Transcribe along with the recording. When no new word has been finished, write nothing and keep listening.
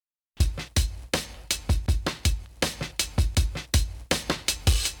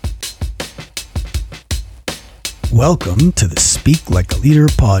Welcome to the Speak Like a Leader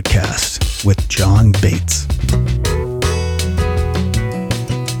podcast with John Bates.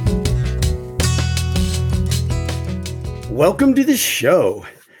 Welcome to the show.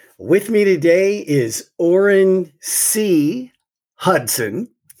 With me today is Orrin C. Hudson.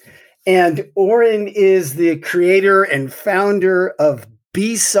 And Orrin is the creator and founder of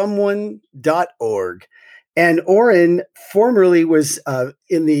BeSomeone.org. And Orrin formerly was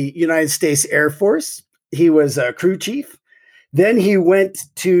in the United States Air Force. He was a crew chief. Then he went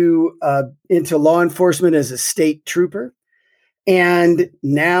to into law enforcement as a state trooper. And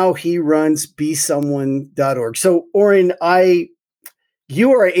now he runs BeSomeone.org. So, Orrin,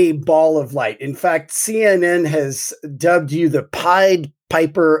 you are a ball of light. In fact, CNN has dubbed you the Pied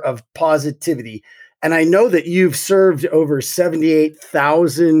Piper of positivity. And I know that you've served over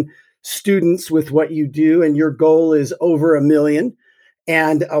 78,000 students with what you do, and your goal is over 1 million.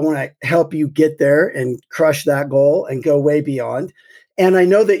 And I want to help you get there and crush that goal and go way beyond. And I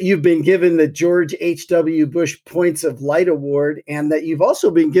know that you've been given the George H.W. Bush Points of Light Award, and that you've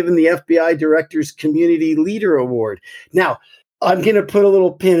also been given the FBI Director's Community Leader Award. Now, I'm going to put a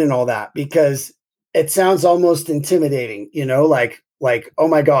little pin in all that because it sounds almost intimidating, like, oh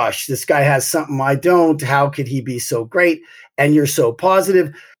my gosh, this guy has something I don't. How could he be so great? And you're so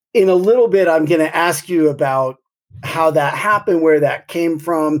positive. In a little bit, I'm going to ask you about how that happened, where that came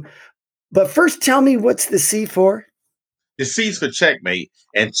from. But first, tell me, what's the C for? The C's for checkmate,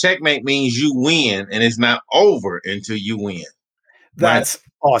 and checkmate means you win, and it's not over until you win. That's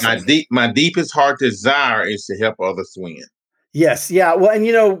awesome. My deepest heart desire is to help others win. Yes. Yeah. Well, and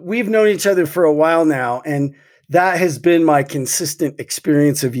we've known each other for a while now, and that has been my consistent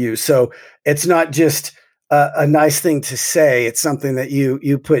experience of you. So it's not just a nice thing to say. It's something that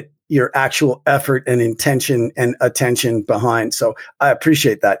you put your actual effort and intention and attention behind. So I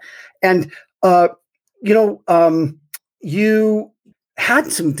appreciate that. And, you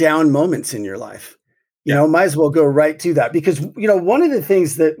had some down moments in your life, might as well go right to that because, one of the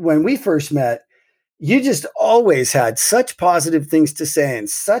things that when we first met, you just always had such positive things to say and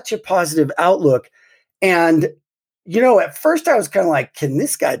such a positive outlook. And, at first I was kind of like, can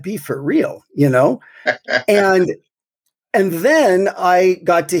this guy be for real? And then I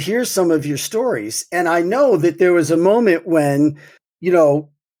got to hear some of your stories. And I know that there was a moment when,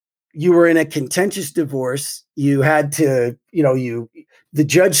 you were in a contentious divorce. You had to, the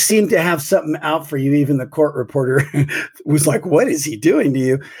judge seemed to have something out for you. Even the court reporter was like, what is he doing to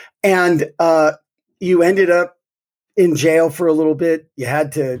you? And you ended up in jail for a little bit. You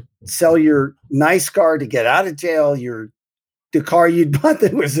had to sell your nice car to get out of jail. The car you'd bought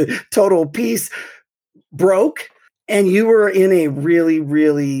that was a total piece broke. And you were in a really,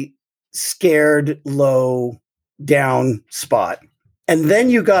 really scared, low, down spot. And then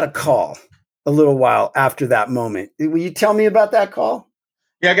you got a call a little while after that moment. Will you tell me about that call?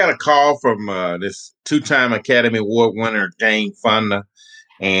 Yeah, I got a call from this 2-time Academy Award winner, Jane Fonda,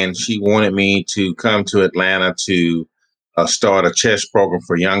 and she wanted me to come to Atlanta to start a chess program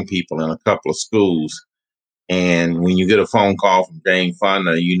for young people in a couple of schools. And when you get a phone call from Jane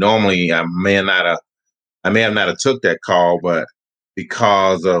Fonda, I may have not took that call, but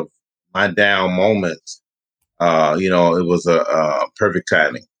because of my down moments, it was a perfect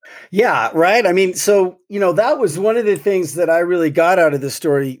timing. Yeah, right. I mean, so, that was one of the things that I really got out of the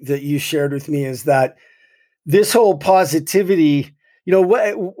story that you shared with me is that this whole positivity,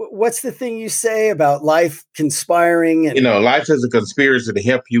 what's the thing you say about life conspiring? And life is a conspiracy to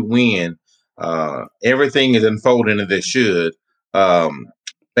help you win. Everything is unfolding as it should.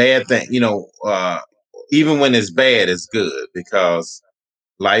 Bad thing, even when it's bad, it's good because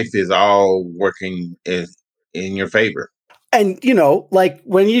life is all working in your favor. And, like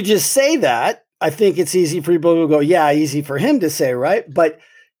when you just say that, I think it's easy for people to go, yeah, easy for him to say, right? But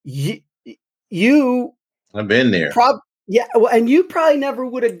you I've been there. And you probably never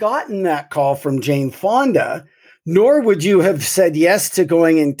would have gotten that call from Jane Fonda, nor would you have said yes to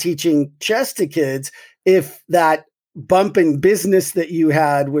going and teaching chess to kids if that bump in business that you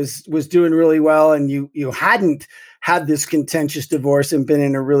had was doing really well and you hadn't had this contentious divorce and been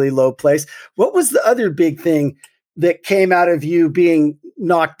in a really low place. What was the other big thing that came out of you being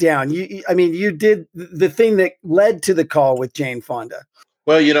knocked down? You did the thing that led to the call with Jane Fonda.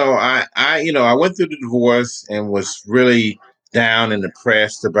 Well, I went through the divorce and was really down and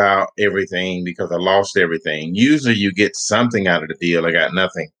depressed about everything because I lost everything. Usually you get something out of the deal. I got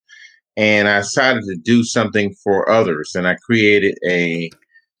nothing. And I decided to do something for others. And I created a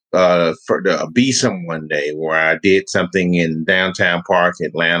Be Someone Day where I did something in downtown Park,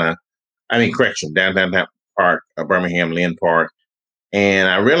 Atlanta. Downtown Park, Birmingham, Lynn Park. And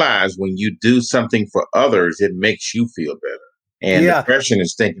I realized when you do something for others, it makes you feel better. And the Yeah. person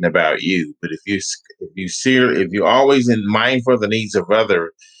is thinking about you. But if you always in mindful of the needs of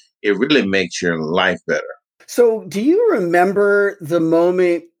other, it really makes your life better. So, do you remember the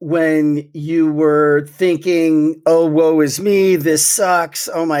moment when you were thinking, oh, woe is me, this sucks,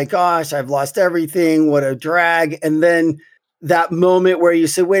 oh my gosh, I've lost everything, what a drag? And then that moment where you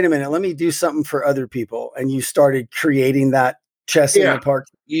said, wait a minute, let me do something for other people. And you started creating that Chess in Yeah. the Park.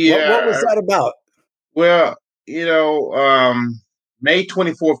 What was Yeah. that about? Well, you know, May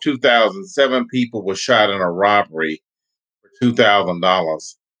 24th, 2007, people were shot in a robbery for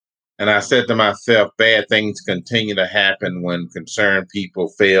 $2,000. And I said to myself, bad things continue to happen when concerned people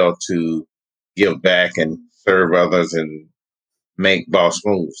fail to give back and serve others and make boss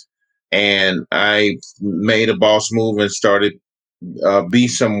moves. And I made a boss move and started Be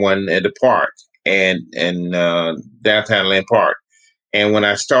Someone at the park and downtown Land Park. And when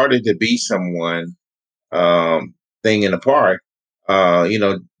I started to Be Someone thing in the park,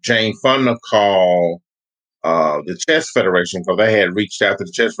 Jane Fonda called the Chess Federation because they had reached out to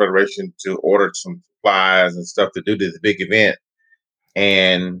the Chess Federation to order some supplies and stuff to do this big event.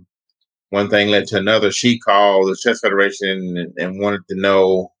 And one thing led to another. She called the Chess Federation and wanted to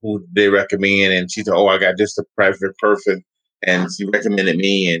know who they recommend. And she said, "Oh, I got just the perfect person." And she recommended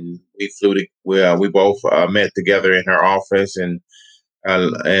me, and we flew to. We both met together in her office, and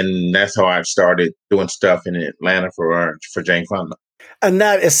that's how I started doing stuff in Atlanta for Jane Fonda. And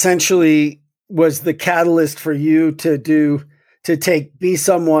that essentially was the catalyst for you to take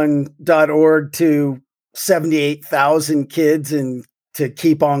besomeone.org to 78,000 kids and to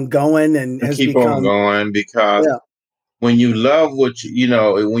keep on going and And has keep on become, going because yeah. when you love when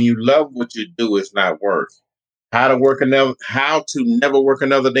you love what you do, it's not work. How to never work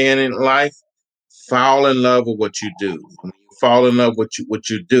another day in life. Fall in love with what you do. When you fall in love with what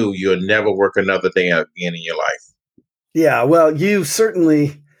you do, you'll never work another day again in your life. Yeah. Well, you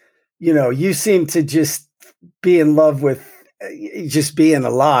certainly, you seem to just be in love with just being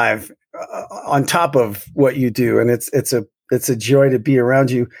alive on top of what you do. And it's a joy to be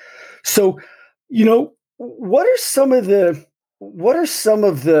around you. So, what are some of the,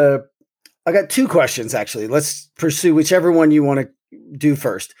 I got two questions actually. Let's pursue whichever one you want to do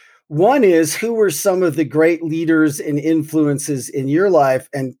first. One is, who were some of the great leaders and influences in your life?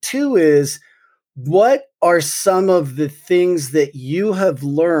 And two is, what are some of the things that you have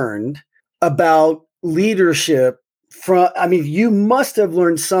learned about leadership from, I mean, you must have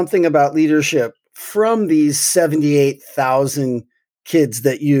learned something about leadership from these 78,000 kids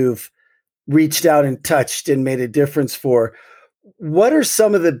that you've reached out and touched and made a difference for. What are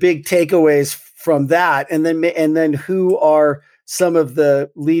some of the big takeaways from that? And then who are some of the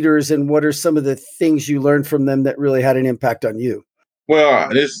leaders and what are some of the things you learned from them that really had an impact on you? Well,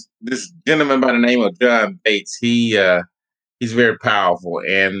 this gentleman by the name of John Bates, he's very powerful,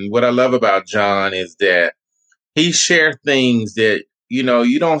 and what I love about John is that he shares things that you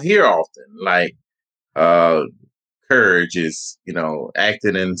don't hear often, like uh, courage is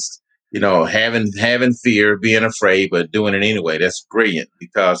acting in having fear, being afraid, but doing it anyway. That's brilliant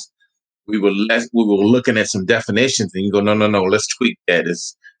because we were looking at some definitions and you go, no, no, no, let's tweak that.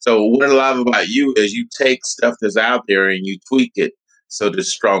 So what I love about you is you take stuff that's out there and you tweak it so that it's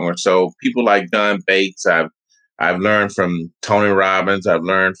stronger. So people like John Bates, I've learned from Tony Robbins, I've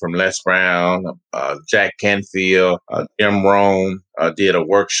learned from Les Brown, Jack Canfield, Jim Rohn. Did a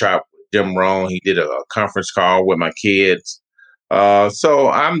workshop with Jim Rohn. He did a conference call with my kids. So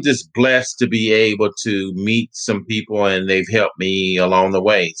I'm just blessed to be able to meet some people and they've helped me along the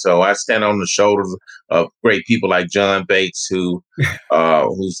way. So I stand on the shoulders of great people like John Bates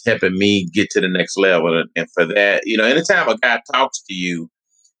who's helping me get to the next level. And for that, anytime a guy talks to you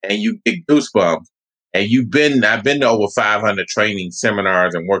and you get goosebumps and I've been to over 500 training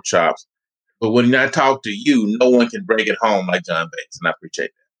seminars and workshops, but when I talk to you, no one can break it home like John Bates. And I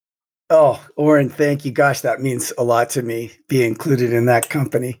appreciate that. Oh, Oren, thank you. Gosh, that means a lot to me, be included in that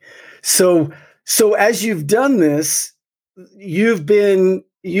company. So, so as you've done this, you've been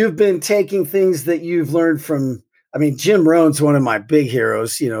taking things that you've learned from, I mean, Jim Rohn's one of my big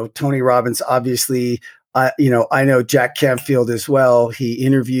heroes, Tony Robbins, obviously, I know Jack Canfield as well. He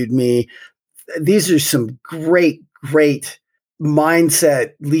interviewed me. These are some great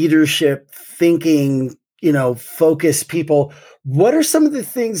mindset, leadership, thinking, focused people. What are some of the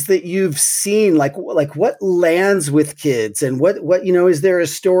things that you've seen? Like what lands with kids, and what is there a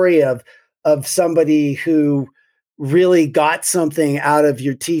story of somebody who really got something out of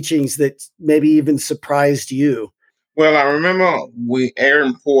your teachings that maybe even surprised you? Well, I remember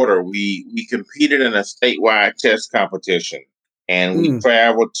Aaron Porter, we competed in a statewide chess competition. and we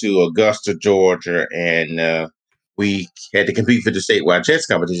traveled to Augusta, Georgia, and we had to compete for the statewide chess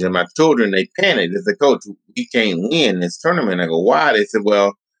competition. My children, they panicked. They said, "Coach, we can't win this tournament." I go, "Why?" They said,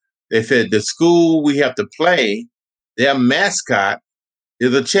 "Well, they said the school we have to play, their mascot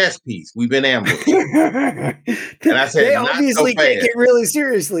is a chess piece. We've been ambushed." And I said, they "Not so obviously fast." take it really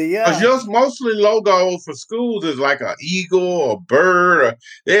seriously. Yeah. Because just mostly logos for schools is like an eagle or a bird. Or,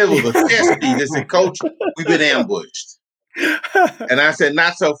 there was a chess piece. They said, "Coach, we've been ambushed." And I said,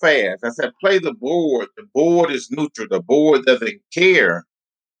 "Not so fast." I said, "Play the board. The board is neutral. The board doesn't care.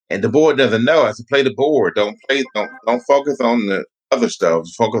 And the board doesn't know." I said, "Play the board. Don't focus on the other stuff.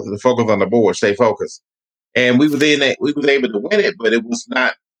 Focus on the board. Stay focused." And we was able to win it, but it was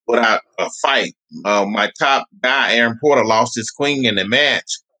not without a fight. My top guy, Aaron Porter, lost his queen in the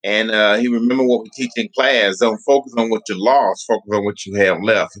match, and he remembered what we teach in class: don't focus on what you lost, focus on what you have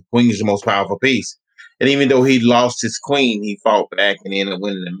left. The queen is the most powerful piece. And even though he lost his queen, he fought back and ended up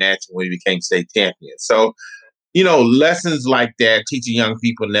winning the match when he became state champion. So, lessons like that, teaching young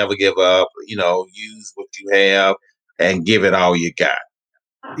people never give up, use what you have and give it all you got.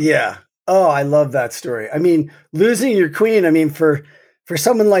 Yeah. Oh, I love that story. I mean, losing your queen, I mean, for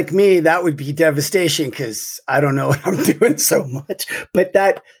someone like me, that would be devastation because I don't know what I'm doing so much. But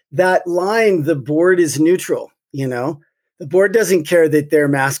that line, the board is neutral, the board doesn't care that their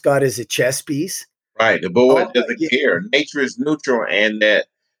mascot is a chess piece. Right. The board doesn't care. Nature is neutral, and that,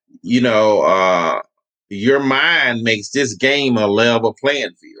 your mind makes this game a level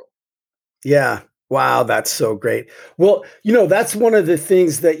playing field. Yeah. Wow, that's so great. Well, that's one of the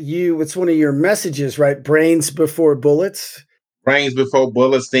things it's one of your messages, right? Brains before bullets. Brains before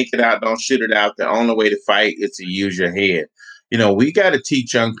bullets, think it out, don't shoot it out. The only way to fight is to use your head. We got to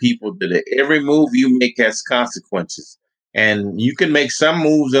teach young people that every move you make has consequences. And you can make some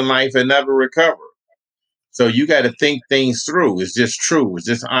moves in life and never recover. So you got to think things through. It's just true. It's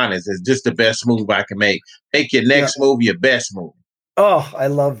just honest. It's just the best move I can make. Make your next move your best move. Oh, I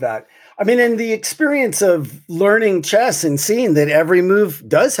love that. I mean, in the experience of learning chess and seeing that every move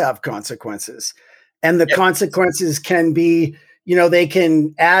does have consequences, and the consequences can be, they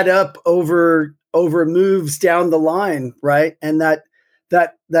can add up over moves down the line, right? And that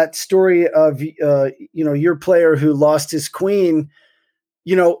story of your player who lost his queen,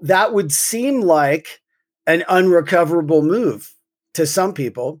 that would seem like an unrecoverable move to some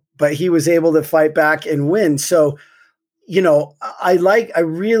people, but he was able to fight back and win. So, I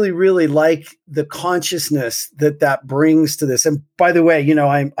really, really like the consciousness that brings to this. And by the way, I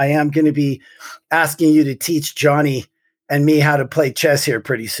am going to be asking you to teach Johnny and me how to play chess here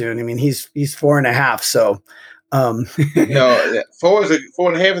pretty soon. I mean, he's 4.5. So,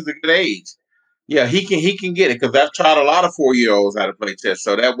 4.5 is a good age. Yeah, he can get it because I've taught a lot of 4-year-olds how to play chess.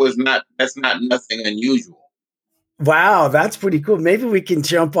 So that's not nothing unusual. Wow, that's pretty cool. Maybe we can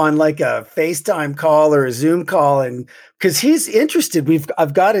jump on like a FaceTime call or a Zoom call, and because he's interested.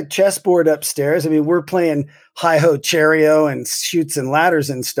 I've got a chessboard upstairs. I mean, we're playing Hi-Ho Cherry-O and Chutes and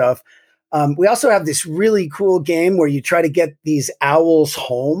Ladders and stuff. We also have this really cool game where you try to get these owls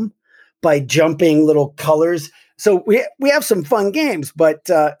home by jumping little colors. So we have some fun games, but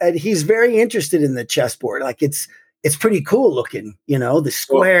and he's very interested in the chessboard. Like it's pretty cool looking, the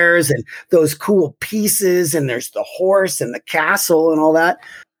squares and those cool pieces, and there's the horse and the castle and all that.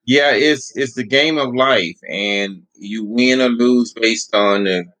 Yeah, it's the game of life, and you win or lose based on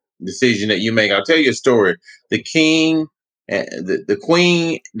the decision that you make. I'll tell you a story. The king, the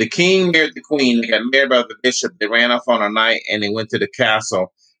queen, the king married the queen. They got married by the bishop. They ran off on a night, and they went to the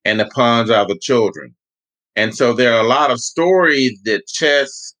castle, and the pawns are the children. And so there are a lot of stories that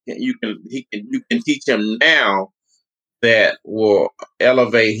chess you can teach him now that will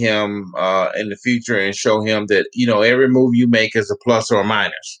elevate him in the future and show him that, every move you make is a plus or a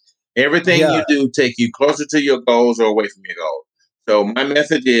minus. Everything you do take you closer to your goals or away from your goals. So my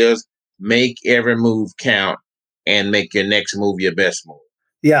message is make every move count and make your next move your best move.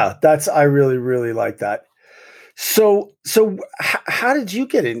 Yeah, I really, really like that. So how did you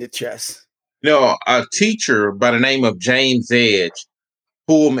get into chess? A teacher by the name of James Edge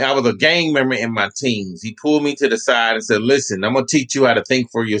pulled me. I was a gang member in my teens. He pulled me to the side and said, "Listen, I'm going to teach you how to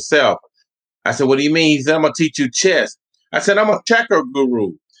think for yourself." I said, "What do you mean?" He said, "I'm going to teach you chess." I said, "I'm a checker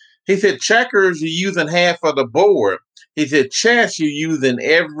guru." He said, "Checkers, you're using half of the board." He said, "Chess, you're using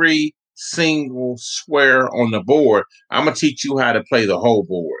every single square on the board. I'm going to teach you how to play the whole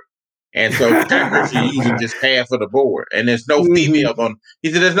board." And so checkers, you're using just half of the board. And there's no females on. He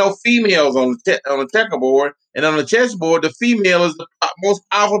said, "There's no females on the checkerboard. And on the chessboard, the female is the most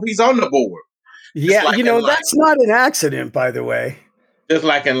powerful piece on the board." Yeah, like that's not an accident, by the way. Just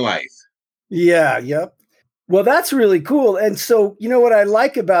like in life. Yeah, yep. Well, that's really cool. And so, what I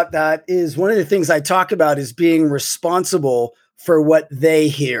like about that is one of the things I talk about is being responsible for what they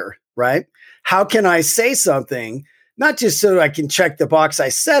hear, right? How can I say something, not just so I can check the box I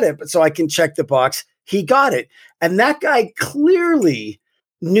said it, but so I can check the box he got it. And that guy clearly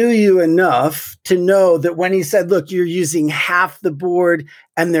knew you enough to know that when he said, look, you're using half the board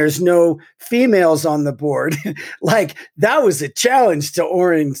and there's no females on the board, like that was a challenge to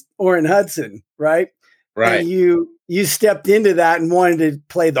Orrin Hudson, right? Right. And you stepped into that and wanted to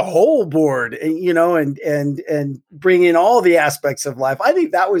play the whole board, and bring in all the aspects of life. I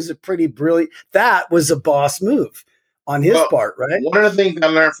think that was a pretty brilliant. That was a boss move on his part, right? One of the things I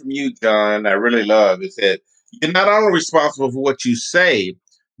learned from you, John, I really love is that you're not only responsible for what you say,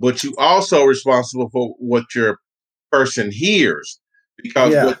 but you also responsible for what your person hears,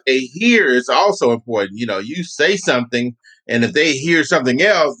 because what they hear is also important. You say something, and if they hear something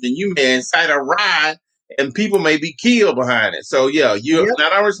else, then you may incite a riot, and people may be killed behind it. So you're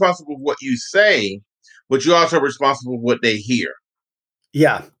not only responsible for what you say, but you're also responsible for what they hear.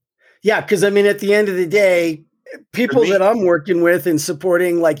 Yeah. Because at the end of the day, people that I'm working with and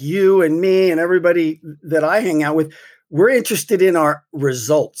supporting, like you and me and everybody that I hang out with, we're interested in our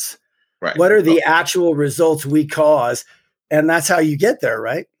results. Right. What are the actual results we cause? And that's how you get there,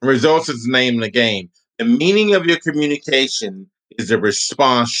 right? Results is the name of the game. The meaning of your communication is the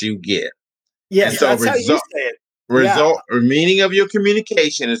response you get. Yes, so that's how you say it. Meaning of your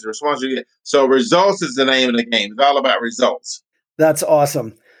communication is the response you get. So results is the name of the game. It's all about results. That's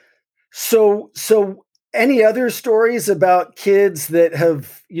awesome. So any other stories about kids that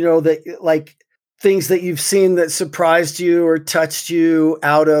have, that like things that you've seen that surprised you or touched you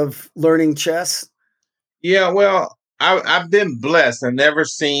out of learning chess? Yeah, well, I've been blessed. I've never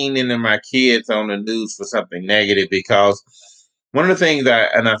seen any of my kids on the news for something negative, because one of the things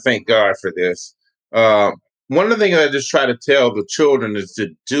and I thank God for this, one of the things I just try to tell the children is to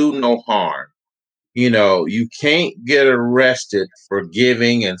do no harm. You can't get arrested for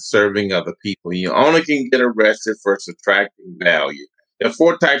giving and serving other people. You only can get arrested for subtracting value. There are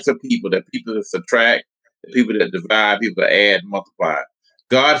 4 types of people: the people that subtract, the people that divide, people that add, multiply.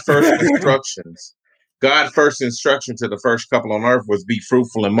 God first instructions. God first instruction to the first couple on earth was be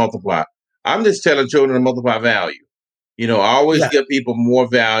fruitful and multiply. I'm just telling children to multiply value. Always give people more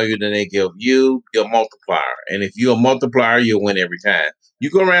value than they give you. You're a multiplier. And if you're a multiplier, you'll win every time. You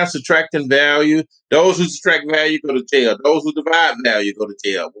go around subtracting value. Those who subtract value go to jail. Those who divide value go to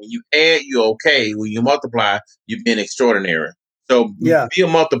jail. When you add, you're okay. When you multiply, you've been extraordinary. So be a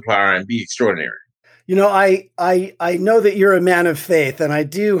multiplier and be extraordinary. I know that you're a man of faith, and I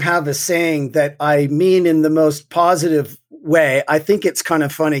do have a saying that I mean in the most positive way. I think it's kind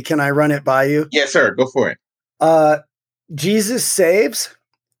of funny. Can I run it by you? Yes, sir. Go for it. Jesus saves,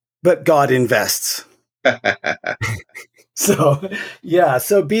 but God invests. So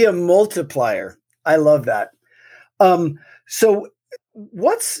be a multiplier. I love that. So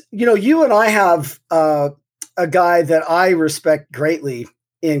what's, you and I have a guy that I respect greatly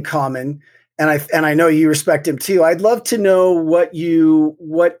in common, and I know you respect him too. I'd love to know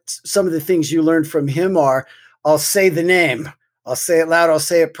what some of the things you learned from him are. I'll say the name. I'll say it loud. I'll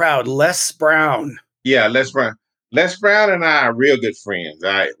say it proud. Les Brown. Yeah, Les Brown. Les Brown and I are real good friends.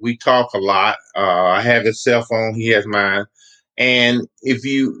 We talk a lot. I have his cell phone. He has mine. And if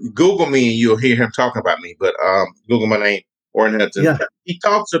you Google me, you'll hear him talking about me. But Google my name, Orrin Hudson. Yeah. He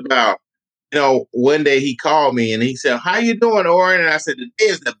talks about, one day he called me and he said, "How you doing, Orrin?" And I said, "Today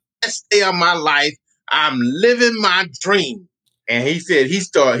is the best day of my life. I'm living my dream." And he said he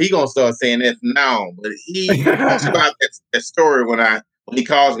gonna start saying this now. But he talks about that story when he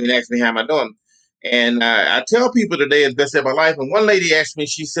calls me and asks me how am I doing. And I tell people today is the best day of my life. And one lady asked me,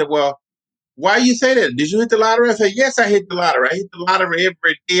 she said, "Well, why you say that? Did you hit the lottery?" I said, "Yes, I hit the lottery. I hit the lottery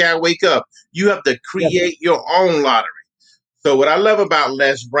every day I wake up." You have to create your own lottery. So what I love about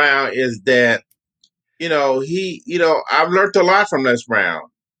Les Brown is that, I've learned a lot from Les Brown.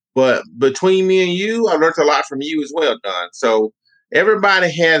 But between me and you, I've learned a lot from you as well, Don. So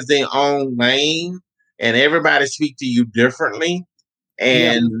everybody has their own lane and everybody speaks to you differently.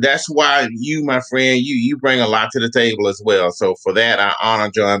 And that's why you, my friend, you bring a lot to the table as well. So for that, I honor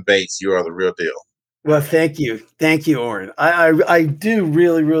John Bates. You are the real deal. Well, thank you, Orrin. I do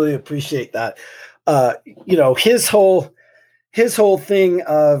really, really appreciate that. His whole thing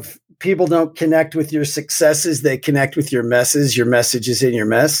of people don't connect with your successes; they connect with your messes. Your message is in your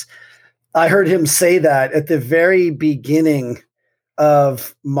mess. I heard him say that at the very beginning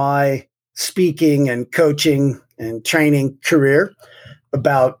of my speaking and coaching and training career.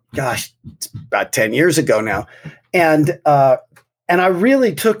 About 10 years ago now. And I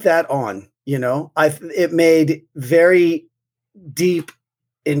really took that on. It made very deep,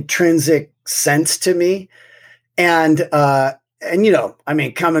 intrinsic sense to me. And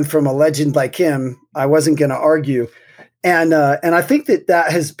coming from a legend like him, I wasn't going to argue. And I think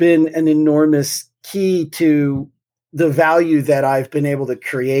that has been an enormous key to the value that I've been able to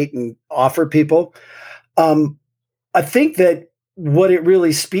create and offer people. I think that what it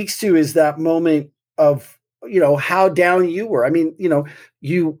really speaks to is that moment of, how down you were. I mean,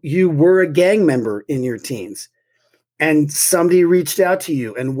 you were a gang member in your teens, and somebody reached out to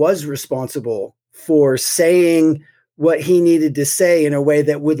you and was responsible for saying what he needed to say in a way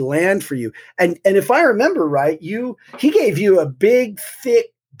that would land for you. And if I remember right, he gave you a big,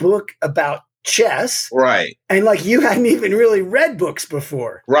 thick book about chess. Right. And like you hadn't even really read books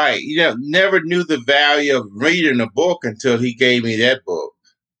before. Right. Never knew the value of reading a book until he gave me that book.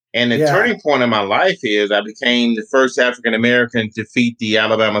 And the turning point in my life is I became the first African American to defeat the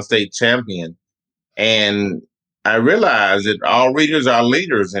Alabama state champion. And I realized that all readers are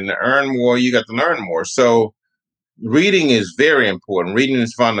leaders, and to earn more, you got to learn more. So reading is very important. Reading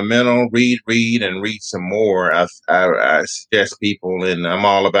is fundamental. Read, and read some more. I suggest people, and I'm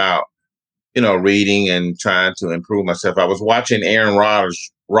all about, reading and trying to improve myself. I was watching Aaron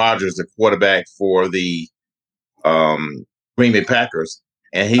Rodgers, the quarterback for the Green Bay Packers,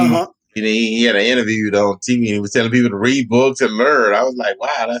 and he had an interview on TV, and he was telling people to read books and learn. I was like,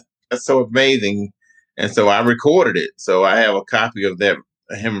 wow, that's so amazing. And so I recorded it. So I have a copy of that,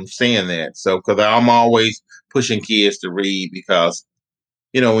 him saying that. So, because I'm always pushing kids to read, because,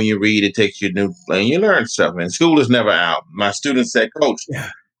 when you read, it takes you new, and you learn stuff. And school is never out. My students said, Coach,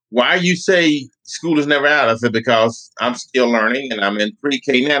 why you say school is never out? I said, because I'm still learning, and I'm in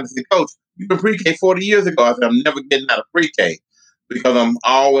pre-K now. I said, Coach, you've been pre-K 40 years ago. I said, I'm never getting out of pre-K, because I'm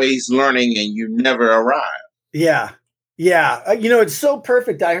always learning, and you never arrive. Yeah. Yeah. It's so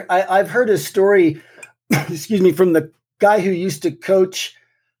perfect. I've heard a story, excuse me, from the guy who used to coach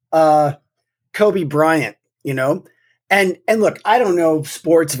Kobe Bryant, and look, I don't know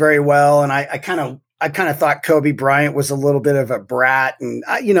sports very well. And I kind of thought Kobe Bryant was a little bit of a brat. And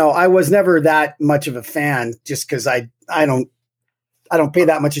I was never that much of a fan, just because I don't pay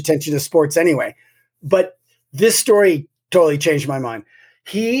that much attention to sports anyway. But this story totally changed my mind.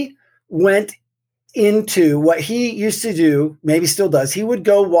 He went into what he used to do, maybe still does. He would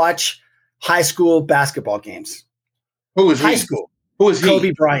go watch high school basketball games. Who was high he? school? Who was he?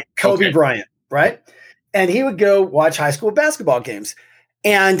 Kobe Bryant. Kobe Bryant, right? And he would go watch high school basketball games.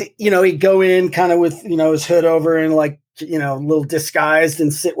 And, he'd go in kind of with, his hood over and like, a little disguised,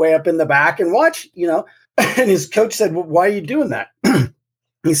 and sit way up in the back and watch, and his coach said, well, why are you doing that?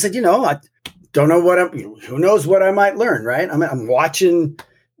 He said, I don't know who knows what I might learn. Right. I'm watching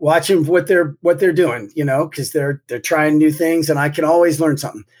what they're doing, because they're trying new things, and I can always learn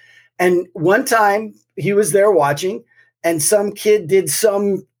something. And one time he was there watching, and some kid did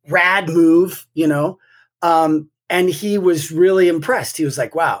some rad move, and he was really impressed. He was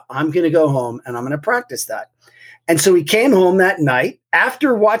like, wow, I'm going to go home and I'm going to practice that. And so he came home that night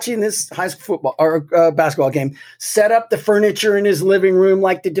after watching this high school football or basketball game, set up the furniture in his living room,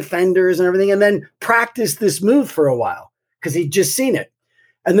 like the defenders and everything, and then practiced this move for a while because he'd just seen it.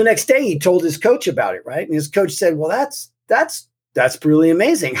 And the next day he told his coach about it, right? And his coach said, well, that's really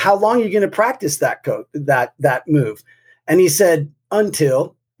amazing. How long are you going to practice that move? And he said,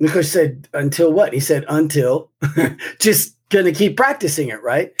 until. And the coach said, until what? He said, until. Just going to keep practicing it,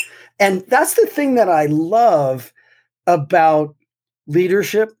 right? And that's the thing that I love about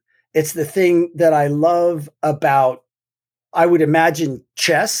leadership. It's the thing that I love about, I would imagine,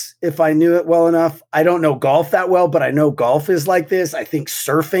 chess, if I knew it well enough. I don't know golf that well, but I know golf is like this. I think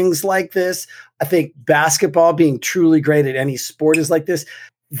surfing's like this. I think basketball, being truly great at any sport, is like this.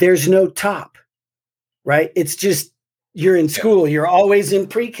 There's no top, right? It's just, you're in school, you're always in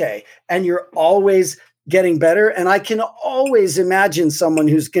pre-K, and you're always getting better. And I can always imagine someone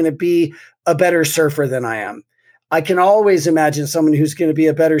who's going to be a better surfer than I am. I can always imagine someone who's going to be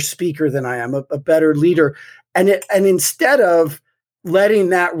a better speaker than I am, a better leader. And instead of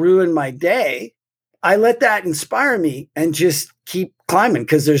letting that ruin my day, I let that inspire me and just keep climbing,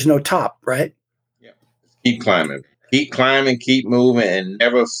 because there's no top, right? Yeah. Keep climbing, keep moving, and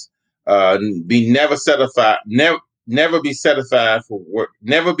never satisfied. Never be satisfied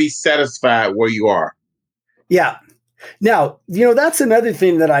where you are. Yeah. Now, that's another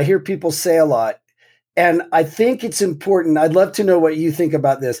thing that I hear people say a lot. And I think it's important. I'd love to know what you think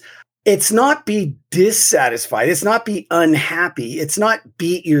about this. It's not be dissatisfied. It's not be unhappy. It's not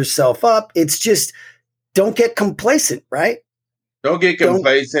beat yourself up. It's just, don't get complacent, right? Don't get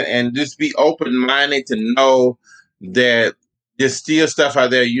complacent, and just be open-minded to know that there's still stuff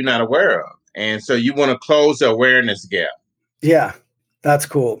out there you're not aware of. And so you want to close the awareness gap. Yeah, that's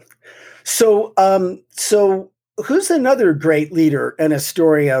cool. So, so who's another great leader and a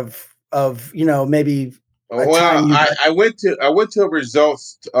story of maybe a time Well, you I went to a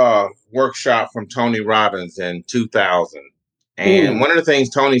results workshop from Tony Robbins in 2000, and Mm, one of the things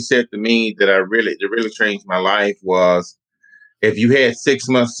Tony said to me that really changed my life was, if you had 6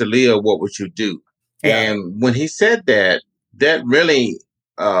 months to live, what would you do? yeah, And when he said that, that really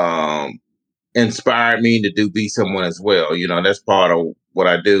um, inspired me to be someone as well. That's part of what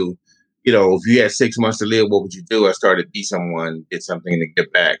I do. If you had 6 months to live, what would you do? I started to be someone, did something to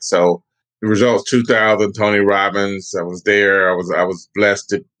get back. So the results 2000, Tony Robbins. I was there. I was blessed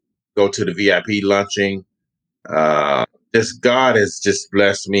to go to the VIP luncheon. Uh, just God has just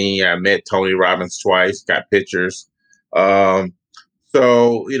blessed me. I met Tony Robbins twice, got pictures. Um,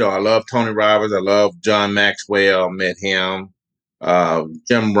 so, I love Tony Robbins. I love John Maxwell, met him.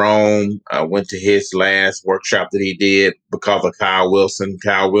 Jim Rohn, I went to his last workshop that he did because of Kyle Wilson.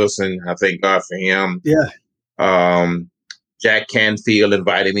 Kyle Wilson, I thank God for him. yeah, Um, Jack Canfield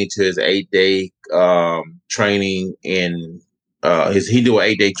invited me to his 8-day training he do an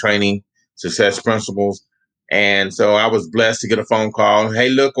 8-day training, success principles. And so I was blessed to get a phone call. Hey,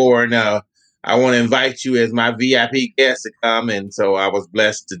 look, Orrin, I want to invite you as my VIP guest to come. And so I was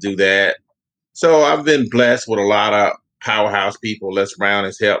blessed to do that. So I've been blessed with a lot of powerhouse people. Les Brown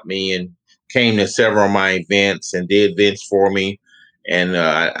has helped me and came to several of my events and did events for me. And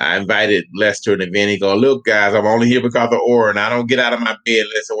I invited Les to an event. He go, look, guys, I'm only here because of Orrin. I don't get out of my bed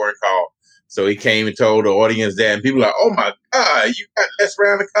unless Orrin call. So he came and told the audience that, and people were like, oh my God, you got Les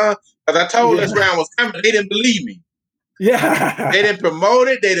Brown to come? Because I told Les Brown was coming. They didn't believe me. yeah. They didn't promote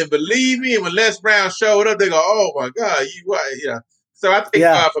it. They didn't believe me. And when Les Brown showed up, they go, oh my God, you what? So I thank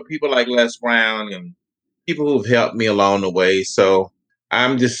Yeah. God for people like Les Brown and people who've helped me along the way. So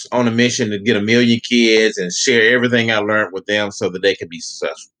I'm just on a mission to get 1 million kids and share everything I learned with them so that they can be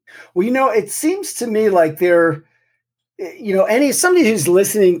successful. Well, it seems to me like somebody who's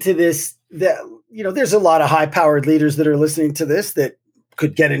listening to this, that, there's a lot of high powered leaders that are listening to this that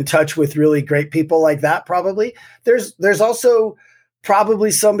could get in touch with really great people like that. Probably there's also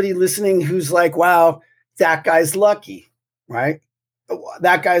probably somebody listening who's like, wow, that guy's lucky, right?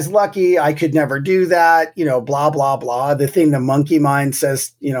 That guy's lucky. I could never do that, blah, blah, blah. The thing the monkey mind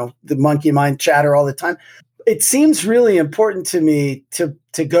says, the monkey mind chatter all the time. It seems really important to me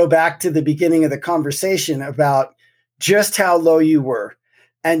to go back to the beginning of the conversation about just how low you were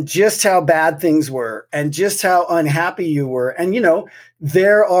and just how bad things were and just how unhappy you were. And,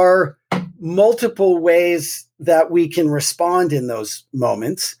 there are multiple ways that we can respond in those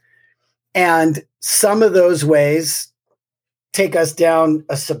moments. And some of those ways take us down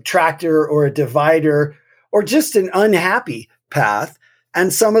a subtractor or a divider or just an unhappy path.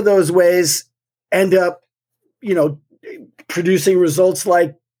 And some of those ways end up, producing results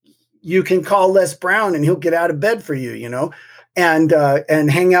like you can call Les Brown and he'll get out of bed for you, and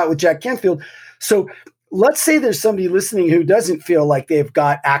hang out with Jack Canfield. So let's say there's somebody listening who doesn't feel like they've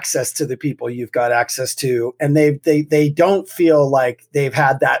got access to the people you've got access to, and they don't feel like they've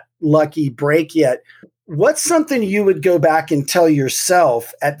had that lucky break yet. What's something you would go back and tell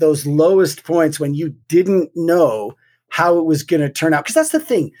yourself at those lowest points when you didn't know how it was going to turn out? Because that's the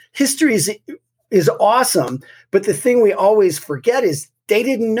thing. History is awesome, but the thing we always forget is they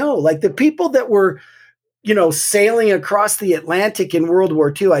didn't know. Like the people that were, sailing across the Atlantic in World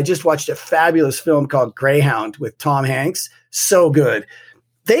War II. I just watched a fabulous film called Greyhound with Tom Hanks. So good.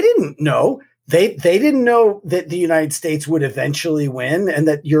 They didn't know. They didn't know that the United States would eventually win and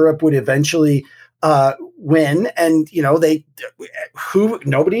that Europe would eventually win. And,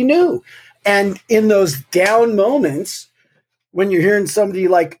 nobody knew. And in those down moments, when you're hearing somebody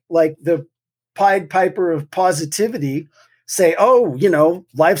like the Pied Piper of positivity say, oh,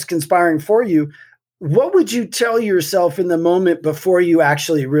 life's conspiring for you, what would you tell yourself in the moment before you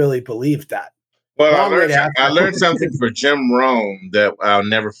actually really believed that? Well, I learned something for Jim Rohn that I'll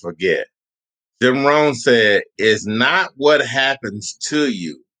never forget. Jim Rohn said, it's not what happens to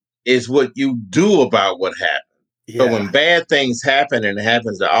you, it's what you do about what happened. Yeah. So when bad things happen, and it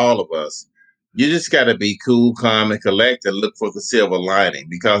happens to all of us, you just got to be cool, calm, and collected and look for the silver lining,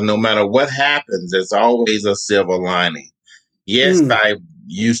 because no matter what happens, there's always a silver lining. Yes, I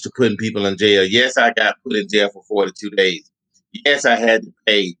used to putting people in jail. Yes, I got put in jail for 42 days. Yes, I had to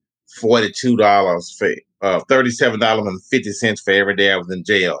pay $42 for $37.50 for every day I was in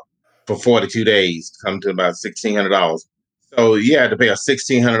jail for 42 days, come to about $1,600. So you had to pay a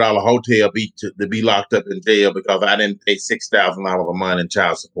 $1,600 hotel to be locked up in jail because I didn't pay $6,000 a month in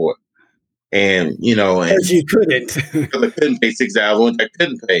child support. And, you know, and Because you couldn't. because I couldn't pay $6,000, which I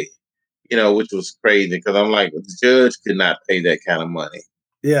couldn't pay, you know, which was crazy because I'm like, the judge could not pay that kind of money.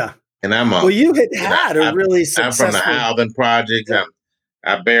 Yeah. And I'm Well, you had you know, had a really I'm from the successful. housing projects. Yeah.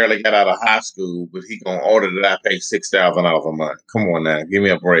 I barely got out of high school, but he gonna order that I pay $6,000 a month. Come on now, give me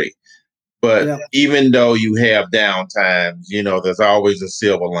a break. But Yeah. even though you have downtimes, you know, there's always a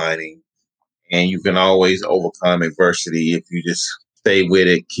silver lining, and you can always overcome adversity if you just stay with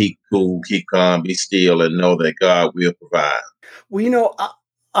it, keep cool, keep calm, be still, and know that God will provide. Well,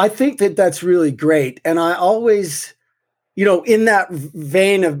 I think that that's really great. And I always, in that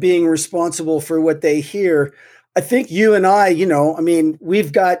vein of being responsible for what they hear, I think you and I, I mean,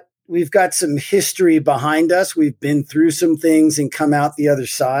 we've got some history behind us. We've been through some things and come out the other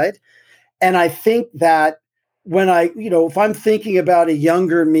side. And I think that when if I'm thinking about a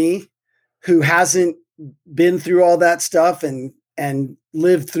younger me who hasn't been through all that stuff and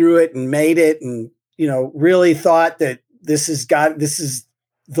lived through it and made it and, really thought that this is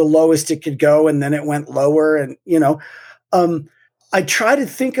the lowest it could go. And then it went lower. And, I try to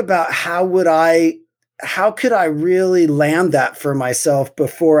think about how could I really land that for myself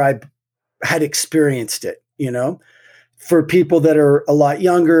before I had experienced it, for people that are a lot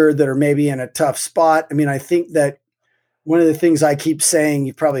younger, that are maybe in a tough spot. I mean, I think that one of the things I keep saying,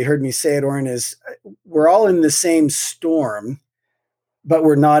 you've probably heard me say it, Oren, is we're all in the same storm, but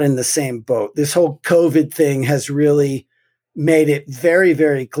we're not in the same boat. This whole COVID thing has really made it very,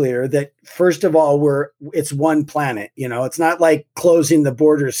 very clear that, first of all, it's one planet. It's not like closing the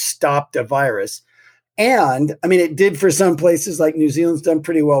borders stopped a virus. And I mean, it did for some places, like New Zealand's done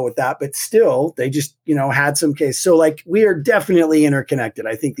pretty well with that, but still they just, had some case. So like, we are definitely interconnected.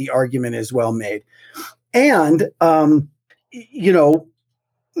 I think the argument is well made. And,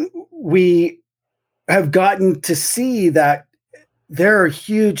 we have gotten to see that there are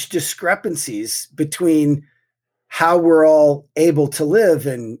huge discrepancies between how we're all able to live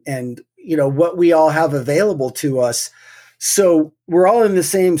and what we all have available to us. So we're all in the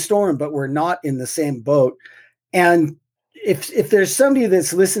same storm, but we're not in the same boat. And if there's somebody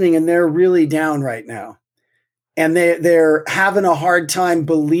that's listening and they're really down right now, and they're having a hard time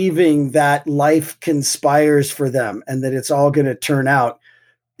believing that life conspires for them and that it's all going to turn out,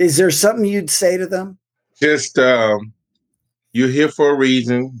 is there something you'd say to them? Just you're here for a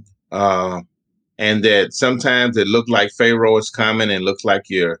reason, and that sometimes it looks like Pharaoh is coming and looks like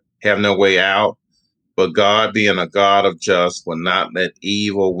you have no way out. But God, being a God of just, will not let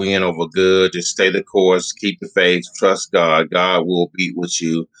evil win over good. Just stay the course, keep the faith, trust God. God will be with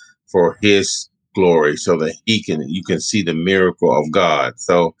you for His glory, so that you can see the miracle of God.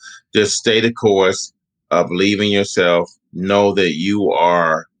 So just stay the course, believe in yourself, know that you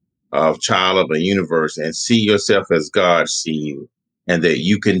are a child of the universe, and see yourself as God see you, and that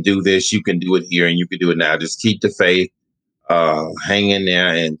you can do this, you can do it here, and you can do it now. Just keep the faith, hang in there,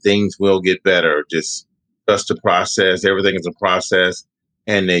 and things will get better. Just trust the process. Everything is a process,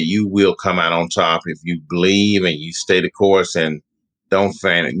 and that you will come out on top if you believe and you stay the course and don't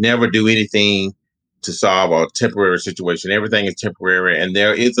panic. Never do anything to solve a temporary situation. Everything is temporary, and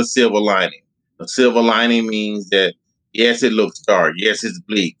there is a silver lining. A silver lining means that, yes, it looks dark. Yes, it's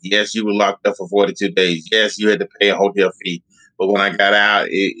bleak. Yes, you were locked up for 42 days. Yes, you had to pay a hotel fee. But when I got out,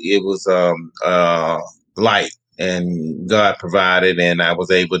 it was light, and God provided, and I was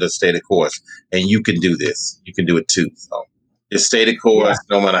able to stay the course. And you can do this. You can do it too. So just stay the course,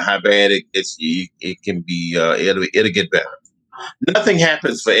 no matter how bad it gets. It can be. It'll get better. Nothing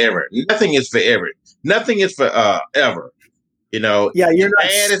happens forever. Nothing is forever. Nothing is for ever. Yeah, you're the not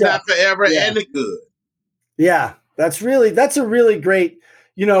bad is stuck. not forever, and the good. Yeah, that's a really great.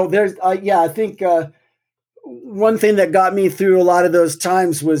 There's I think one thing that got me through a lot of those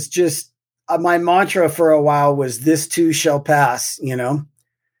times was just my mantra for a while was, "This too shall pass."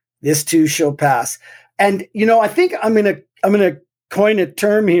 This too shall pass. And I think I'm gonna coin a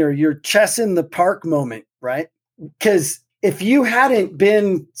term here. Your chess in the park moment, right? Because if you hadn't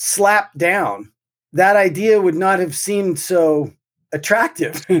been slapped down, that idea would not have seemed so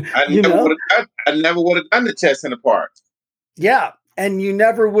attractive. I never would have done the chess in the park. Yeah. And you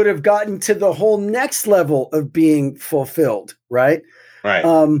never would have gotten to the whole next level of being fulfilled, right? Right.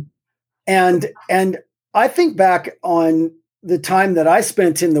 And I think back on the time that I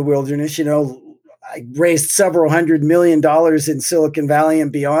spent in the wilderness. I raised several $100 million in Silicon Valley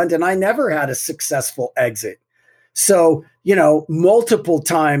and beyond, and I never had a successful exit. So, multiple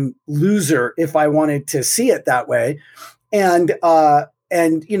time loser, if I wanted to see it that way. And it was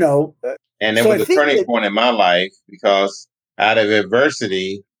a turning point in my life, because out of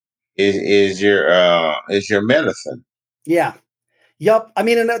adversity is your medicine. Yeah. Yep. I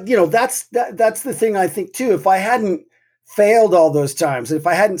mean, and that's the thing I think too. If I hadn't failed all those times, and if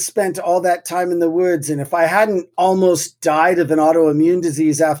I hadn't spent all that time in the woods, and if I hadn't almost died of an autoimmune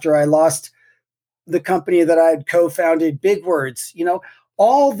disease after I lost the company that I had co-founded, Big Words,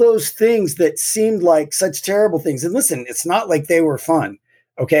 all those things that seemed like such terrible things. And listen, it's not like they were fun.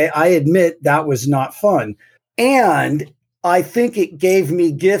 Okay. I admit that was not fun. And I think it gave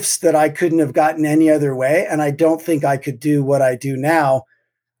me gifts that I couldn't have gotten any other way. And I don't think I could do what I do now,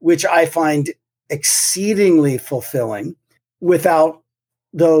 which I find exceedingly fulfilling without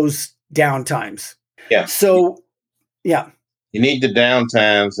those downtimes. Yeah. So, yeah. You need the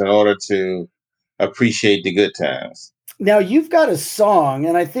downtimes in order to appreciate the good times. Now you've got a song,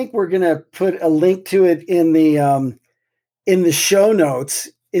 and I think we're going to put a link to it in the show notes.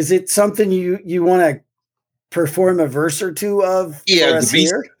 Is it something you want to perform a verse or two of? Yeah, for us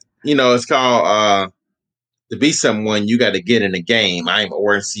here? It's called "To Be Someone You Got to Get in the Game." I'm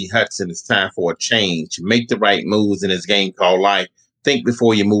Orrin C. Hudson. It's time for a change. Make the right moves in this game called life. Think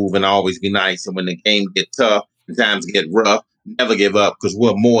before you move and always be nice. And when the game get tough and times get rough, never give up because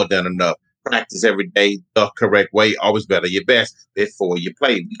we're more than enough. Practice every day the correct way. Always better your best before you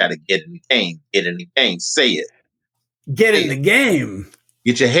play. We got to get in the game. Get in the game. Say it. Get in the game.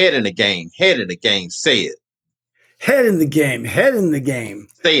 Get your head in the game. Head in the game. Say it. Head in the game. Head in the game.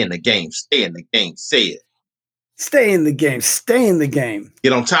 Stay in the game. Stay in the game. Say it. Stay in the game. Stay in the game.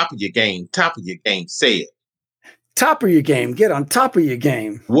 Get on top of your game. Top of your game. Say it. Top of your game. Get on top of your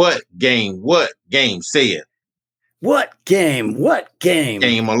game. What game? What game? Say it. What game? What game?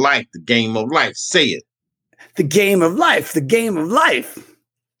 Game of life. The game of life. Say it. The game of life. The game of life.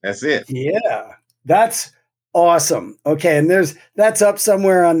 That's it. Yeah. That's awesome. Okay. And that's up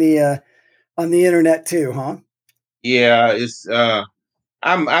somewhere on the internet too, huh? Yeah. It's,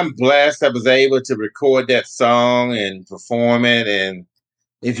 I'm blessed I was able to record that song and perform it. And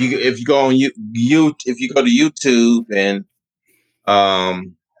if you go on if you go to YouTube and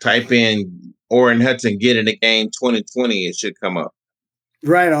type in Orrin Hudson Get in the Game 2020, it should come up.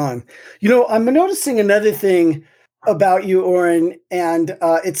 Right on. I'm noticing another thing about you, Orrin, and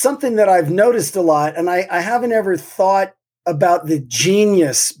it's something that I've noticed a lot, and I haven't ever thought about the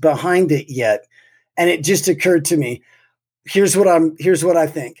genius behind it yet. And it just occurred to me. Here's what I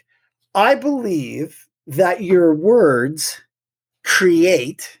think. I believe that your words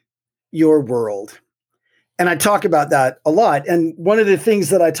create your world. And I talk about that a lot. And one of the things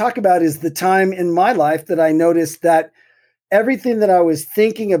that I talk about is the time in my life that I noticed that everything that I was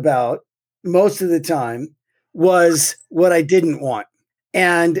thinking about most of the time was what I didn't want.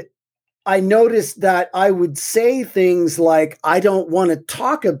 And I noticed that I would say things like, I don't want to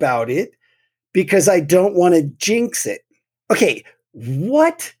talk about it because I don't want to jinx it. Okay,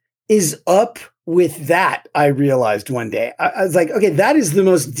 what is up with that? I realized one day. I was like, okay, that is the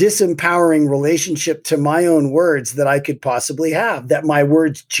most disempowering relationship to my own words that I could possibly have, that my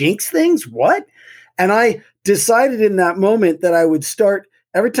words jinx things? What? And I decided in that moment that I would start,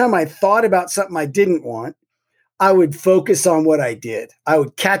 every time I thought about something I didn't want, I would focus on what I did. I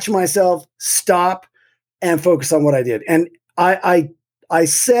would catch myself, stop, and focus on what I did. And I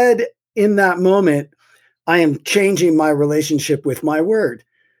said in that moment, I am changing my relationship with my word.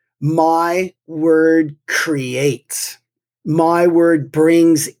 My word creates. My word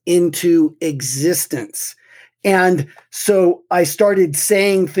brings into existence. And so I started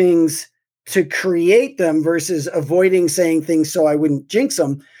saying things to create them versus avoiding saying things so I wouldn't jinx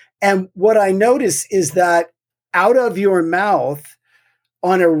them. And what I notice is that out of your mouth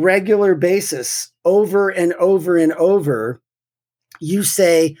on a regular basis, over and over and over, you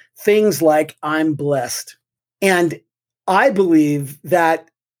say things like, I'm blessed. And I believe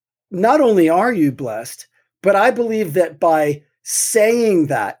that not only are you blessed, but I believe that by saying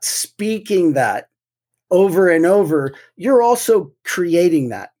that, speaking that over and over, you're also creating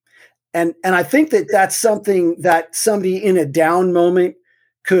that. And I think that that's something that somebody in a down moment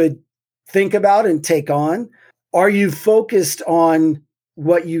could think about and take on. Are you focused on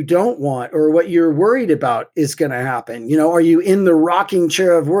what you don't want or what you're worried about is going to happen? Are you in the rocking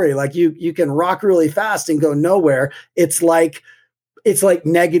chair of worry? Like you can rock really fast and go nowhere. It's like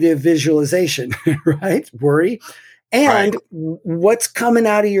negative visualization, right? Worry. And right. What's coming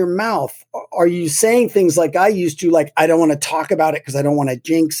out of your mouth? Are you saying things like I used to, like, I don't want to talk about it because I don't want to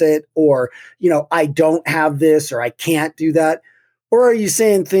jinx it, or, I don't have this, or I can't do that? Or are you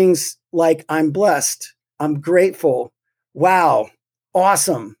saying things like, I'm blessed, I'm grateful, wow,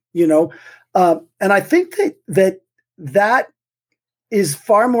 awesome, and I think that is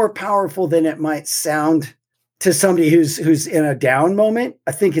far more powerful than it might sound to somebody who's in a down moment.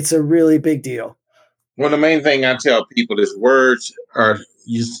 I think it's a really big deal. Well, the main thing I tell people is words are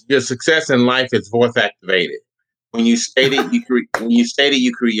your success in life is voice activated. When you state it, when you state it,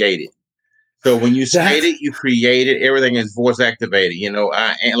 you create it. So when you state That it, you create it. Everything is voice activated. You know,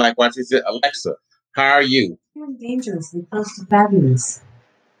 and like what you said, Alexa, how are you? I'm dangerously close to fabulous.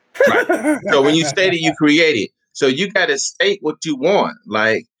 Right. So when you state it, you create it. So you got to state what you want.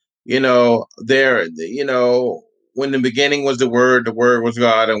 Like, when the beginning was the word was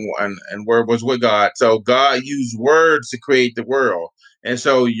God, and word was with God. So God used words to create the world. And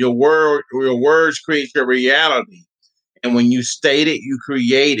so your words create your reality. And when you state it, you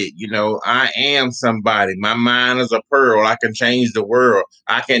create it. I am somebody. My mind is a pearl. I can change the world.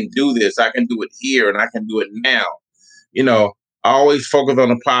 I can do this. I can do it here, and I can do it now. You know, always focus on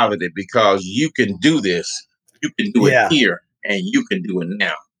the positive, because you can do this. You can do it yeah. here, and you can do it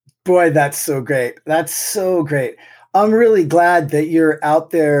now. Boy, that's so great. That's so great. I'm really glad that you're out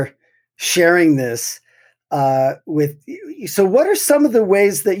there sharing this with you. So what are some of the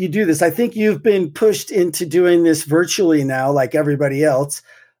ways that you do this? I think you've been pushed into doing this virtually now, like everybody else.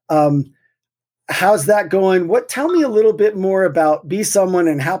 Um, how's that going? Tell me a little bit more about Be Someone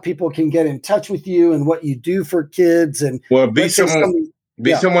and how people can get in touch with you and what you do for kids. And Well, Be let's say Someone,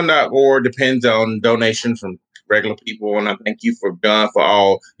 yeah. BeSomeone.org depends on donations from regular people. And I thank you for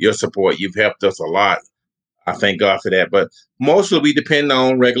all your support. You've helped us a lot. I thank God for that. But mostly we depend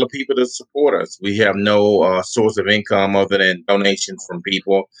on regular people to support us. We have no source of income other than donations from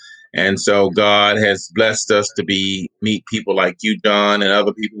people. And so God has blessed us to meet people like you, John, and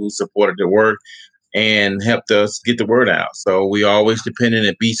other people who supported the work and helped us get the word out. So we always dependent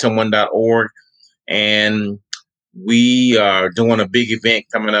at BeSomeone.org. And we are doing a big event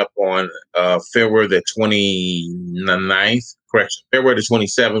coming up on February the 29th, correction, February the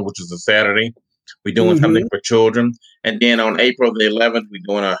 27th, which is a Saturday. We're doing something for children. And then on April the 11th, we're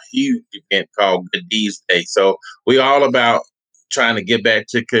doing a huge event called Good Deeds Day. So we're all about trying to get back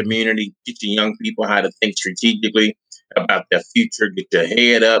to community, teaching young people how to think strategically about their future, get your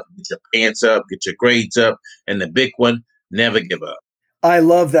head up, get your pants up, get your grades up. And the big one, never give up. I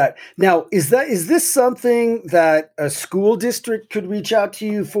love that. Now, is this something that a school district could reach out to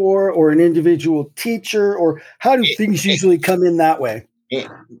you for, or an individual teacher, or how do things usually come in that way?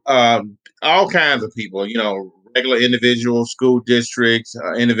 All kinds of people, regular individuals, school districts,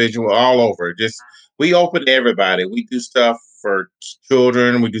 individual, all over. We open to everybody. We do stuff for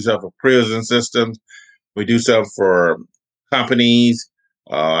children. We do stuff for prison systems. We do stuff for companies.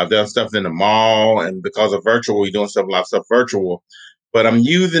 I've done stuff in the mall, and because of virtual, we're doing a lot of stuff virtual. But I'm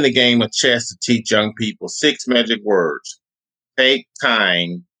using the game of chess to teach young people 6 magic words. Take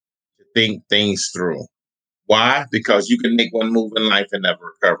time to think things through. Why? Because you can make one move in life and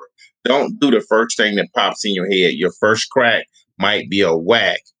never recover. Don't do the first thing that pops in your head. Your first crack might be a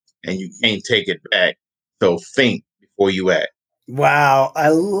whack, and you can't take it back. So think before you act. Wow. I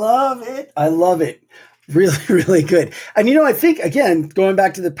love it. I love it. Really, really good. And, I think, again, going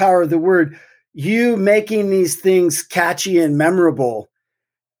back to the power of the word, you making these things catchy and memorable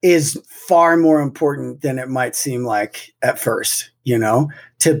is far more important than it might seem like at first,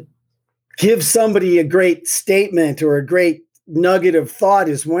 to give somebody a great statement or a great nugget of thought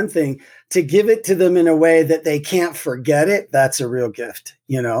is one thing. To give it to them in a way that they can't forget it, that's a real gift,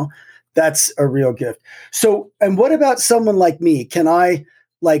 that's a real gift. So, and what about someone like me? Can I,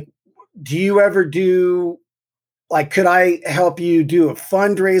 do you ever do, could I help you do a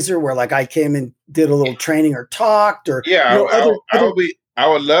fundraiser where I came and did a little training or talked or, yeah, I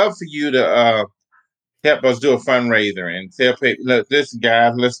would love for you to help us do a fundraiser and tell people, look, listen,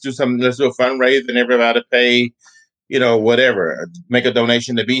 guys, let's do a fundraiser and everybody pay, whatever, make a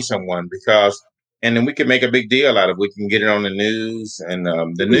donation to Be Someone, and then we can make a big deal out of it. We can get it on the news, and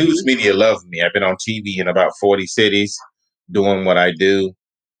the news media loves me. I've been on TV in about 40 cities doing what I do,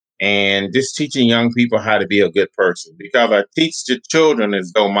 and just teaching young people how to be a good person, because I teach the children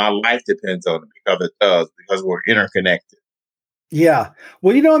as though my life depends on it, because it does, because we're interconnected. Yeah.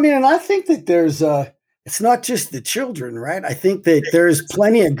 Well, and I think that there's it's not just the children, right? I think that there's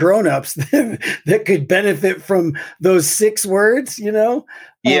plenty of grown-ups that could benefit from those 6 words,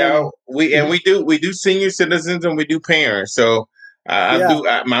 Yeah, we do senior citizens, and we do parents. So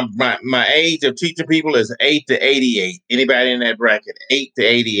my age of teaching people is 8 to 88. Anybody in that bracket, 8 to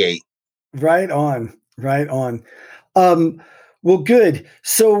 88. Right on. Right on. Well, good.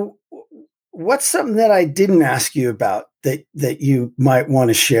 So what's something that I didn't ask you about that you might want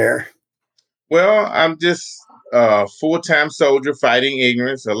to share? Well, I'm just a full-time soldier fighting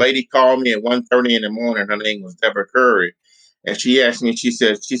ignorance. A lady called me at 1:30 in the morning. Her name was Deborah Curry. And she asked me, she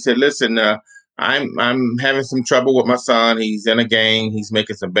said, listen, I'm having some trouble with my son. He's in a gang. He's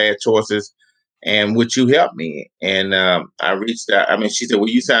making some bad choices. and would you help me? And I reached out. I mean, she said, will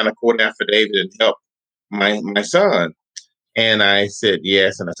you sign a court affidavit and help my son? And I said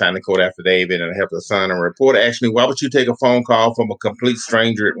yes, and I signed the court affidavit and I helped the son. And a reporter asked me, why would you take a phone call from a complete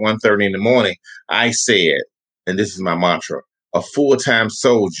stranger at 1:30 in the morning? I said, and this is my mantra, a full-time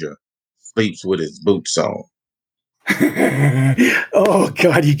soldier sleeps with his boots on. Oh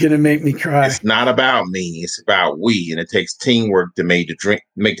God, you're gonna make me cry. It's not about me, it's about we. And it takes teamwork to make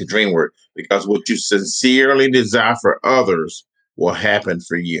the dream work, because what you sincerely desire for others will happen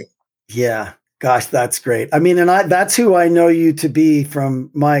for you. Yeah. Gosh, that's great. I mean, and that's who I know you to be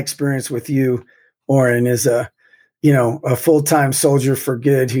from my experience with you, Orrin, is a full-time soldier for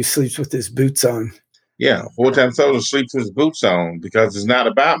good who sleeps with his boots on. Yeah, full-time soldier sleeps with his boots on, because it's not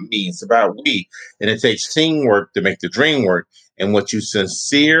about me, it's about we. And it takes teamwork to make the dream work. And what you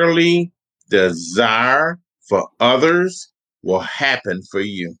sincerely desire for others will happen for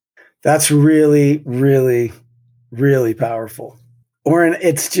you. That's really, really, really powerful. Orrin,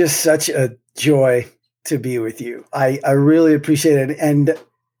 it's just such a joy to be with you. I really appreciate it. And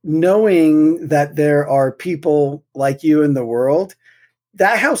knowing that there are people like you in the world,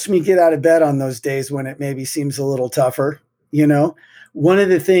 that helps me get out of bed on those days when it maybe seems a little tougher. One of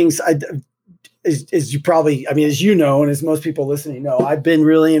the things is you probably, I mean, as you know, and as most people listening know, I've been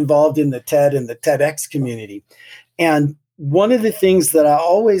really involved in the TED and the TEDx community. And one of the things that I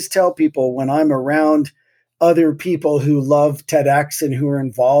always tell people when I'm around other people who love TEDx and who are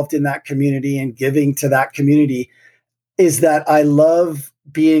involved in that community and giving to that community is that I love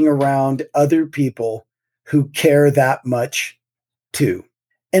being around other people who care that much too.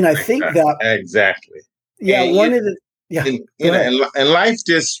 And I think that exactly. Yeah, and one of the yeah. And life,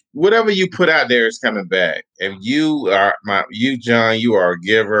 just whatever you put out there is coming back. And John, you are a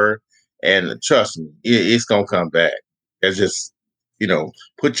giver, and trust me, it's gonna come back. It's just,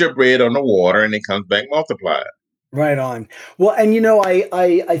 put your bread on the water and it comes back multiplied. Right on. Well, and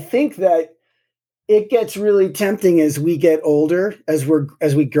I think that it gets really tempting as we get older, as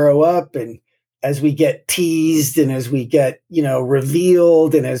we grow up, and as we get teased, and as we get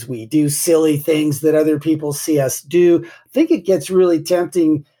revealed, and as we do silly things that other people see us do. I think it gets really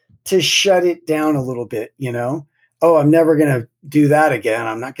tempting to shut it down a little bit. Oh, I'm never going to do that again.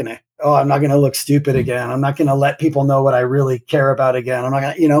 I'm not going to look stupid again. I'm not going to let people know what I really care about again. I'm not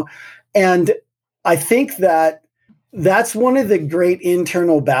going to, and I think that that's one of the great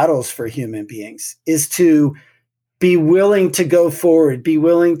internal battles for human beings, is to be willing to go forward, be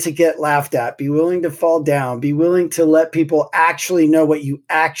willing to get laughed at, be willing to fall down, be willing to let people actually know what you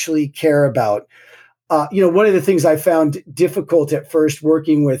actually care about. One of the things I found difficult at first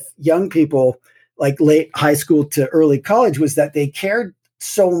working with young people, like late high school to early college, was that they cared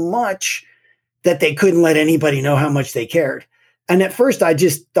so much that they couldn't let anybody know how much they cared. And at first I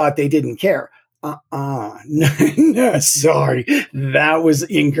just thought they didn't care. No, sorry, that was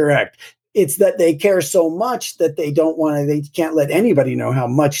incorrect. It's that they care so much that they can't let anybody know how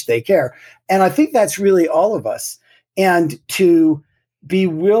much they care. And I think that's really all of us. And to be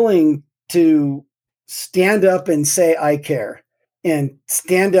willing to stand up and say, I care, and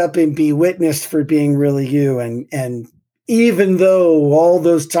stand up and be witnessed for being really you. And even though all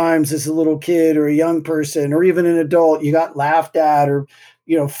those times as a little kid or a young person or even an adult, you got laughed at or,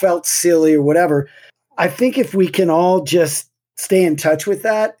 felt silly or whatever, I think if we can all just stay in touch with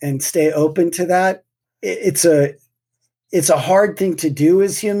that and stay open to that, it's a hard thing to do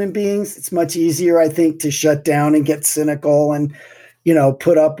as human beings. It's much easier, I think, to shut down and get cynical and,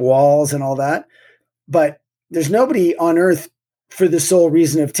 put up walls and all that. But there's nobody on earth for the sole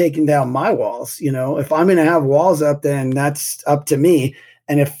reason of taking down my walls. If I'm going to have walls up, then that's up to me.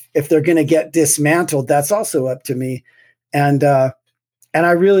 And if they're going to get dismantled, that's also up to me. And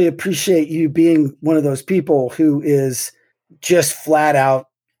I really appreciate you being one of those people who is just flat out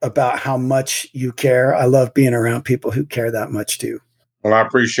about how much you care. I love being around people who care that much too. Well, I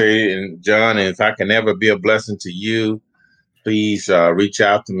appreciate it. And John, if I can ever be a blessing to you, please reach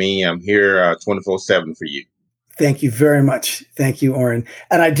out to me. I'm here 24/7 for you. Thank you very much. Thank you, Orrin.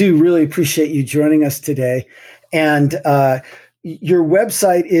 And I do really appreciate you joining us today. And your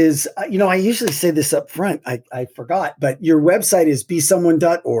website is, I usually say this up front. I forgot, but your website is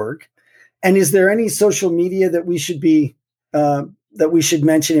besomeone.org. And is there any social media that we should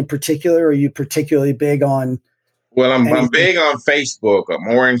mention in particular? Are you particularly big on? Well, I'm big on Facebook. I'm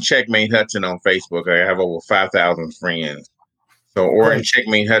Orrin Checkmate Hudson on Facebook. I have over 5,000 friends. So Orrin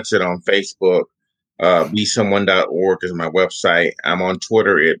Checkmate Hudson on Facebook. Besomeone.org is my website. I'm on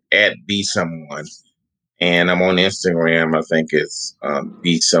Twitter at besomeone. And I'm on Instagram. I think it's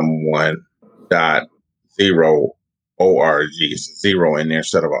besomeone.0org. It's 0 in there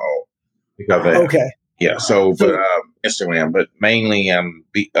instead of an O. because of that. Okay. Yeah. So, but Instagram, but mainly on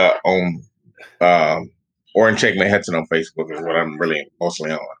Oren Checkmate Hudson on Facebook is what I'm really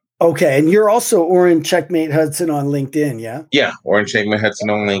mostly on. Okay, and you're also Oren Checkmate Hudson on LinkedIn, yeah? Yeah, Oren Checkmate Hudson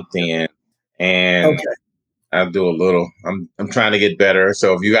on LinkedIn, and I do a little. I'm trying to get better.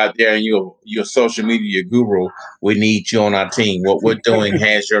 So if you out there and you're a social media guru, we need you on our team. What we're doing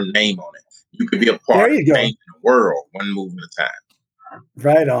has your name on it. You could be a part of changing the world one move at a time.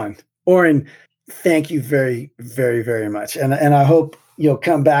 Right on, Oren. Thank you very, very, very much, and I hope you'll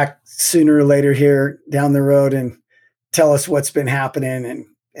come back sooner or later here down the road and tell us what's been happening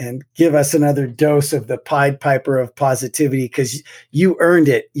and give us another dose of the Pied Piper of positivity, because you earned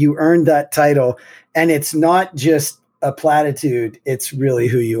it. You earned that title. And it's not just a platitude. It's really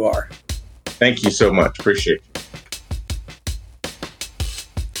who you are. Thank you so much. Appreciate it.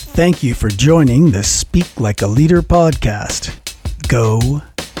 Thank you for joining the Speak Like a Leader podcast. Go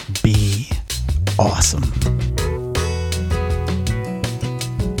be awesome.